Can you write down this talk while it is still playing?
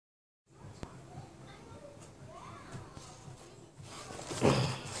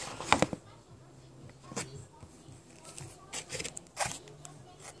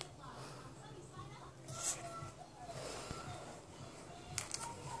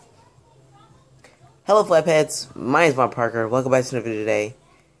Hello Flapheads, my name is Bob Parker, welcome back to another video today.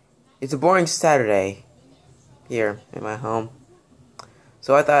 It's a boring Saturday here in my home.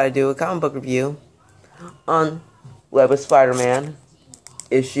 So I thought I'd do a comic book review on Web of Spider-Man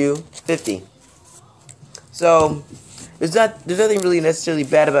issue 50. So there's nothing really necessarily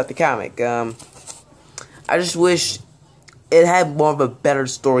bad about the comic. I just wish it had more of a better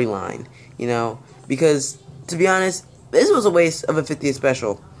storyline, you know, because to be honest, this was a waste of a 50th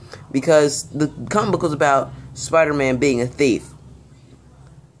special. Because the comic book was about Spider-Man being a thief.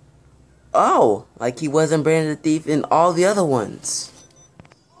 Oh, like he wasn't branded a thief in all the other ones.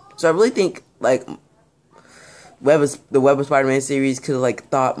 So I really think, like, the Web of Spider-Man series could have, like,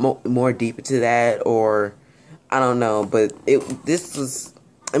 thought more deep into that, or, I don't know, but it was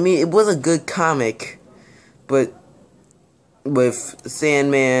a good comic, but with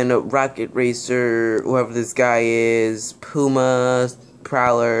Sandman, Rocket Racer, whoever this guy is, Puma,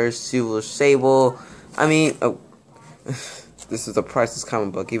 Prowler, Silver Sable. This is a priceless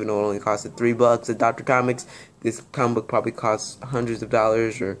comic book, even though it only costed $3 at Dr. Comics. This comic book probably costs hundreds of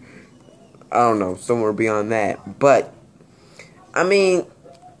dollars, or I don't know, somewhere beyond that. But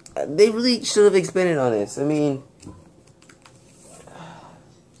they really should have expanded on this.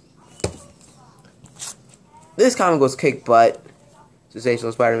 This comic was kick butt,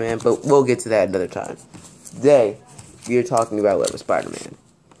 Sensational Spider-Man, but we'll get to that another time. Today, we are talking about Web of Spider-Man.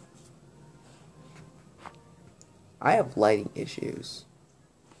 I have lighting issues.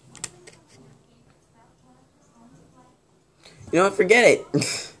 You know what? Forget it.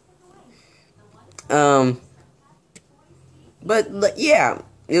 But yeah,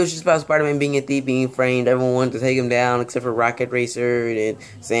 it was just about Spider-Man being a thief, being framed. Everyone wanted to take him down except for Rocket Racer, and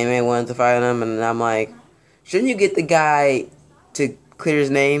Sandman wanted to fight him. And I'm like, shouldn't you get the guy to clear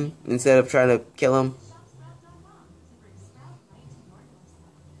his name instead of trying to kill him?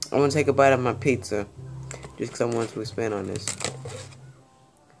 I want to take a bite of my pizza, just because I want to expand on this.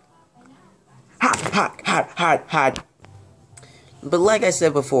 Hot. But like I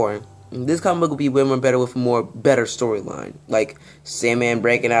said before, this comic book will be way more better with a better storyline. Like Sandman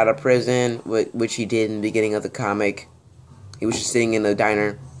breaking out of prison, which he did in the beginning of the comic. He was just sitting in the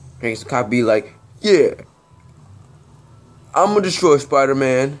diner, drinking some coffee, be like, yeah, I'm gonna destroy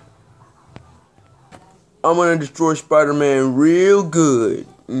Spider-Man. I'm gonna destroy Spider-Man real good.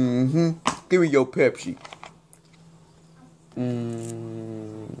 Give me your Pepsi.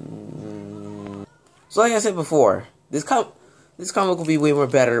 So like I said before, this comic will be way more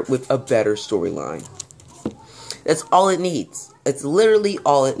better with a better storyline. That's all it needs. It's literally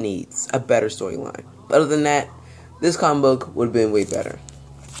all it needs. A better storyline. But other than that, this comic book would have been way better.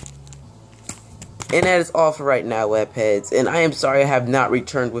 And that is all for right now, webheads. And I am sorry I have not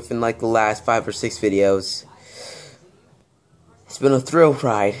returned within like the last 5 or 6 videos. It's been a thrill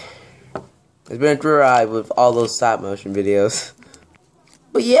ride. It's been a thrill ride with all those stop motion videos.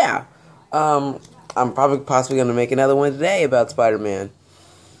 But yeah, I'm possibly going to make another one today about Spider-Man.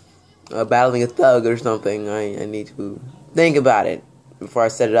 Battling a thug or something. I need to think about it before I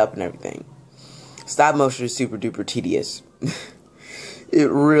set it up and everything. Stop motion is super duper tedious.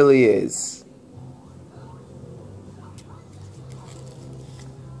 It really is.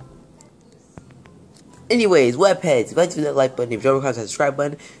 Anyways, webheads, if you like to hit that like button, if you don't the subscribe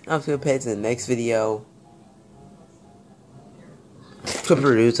button, and I'll see you webheads in the next video.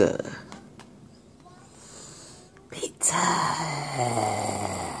 Producer. Pizza.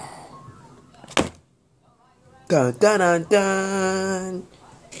 Dun dun dun dun.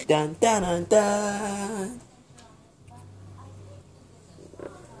 Dun dun dun dun.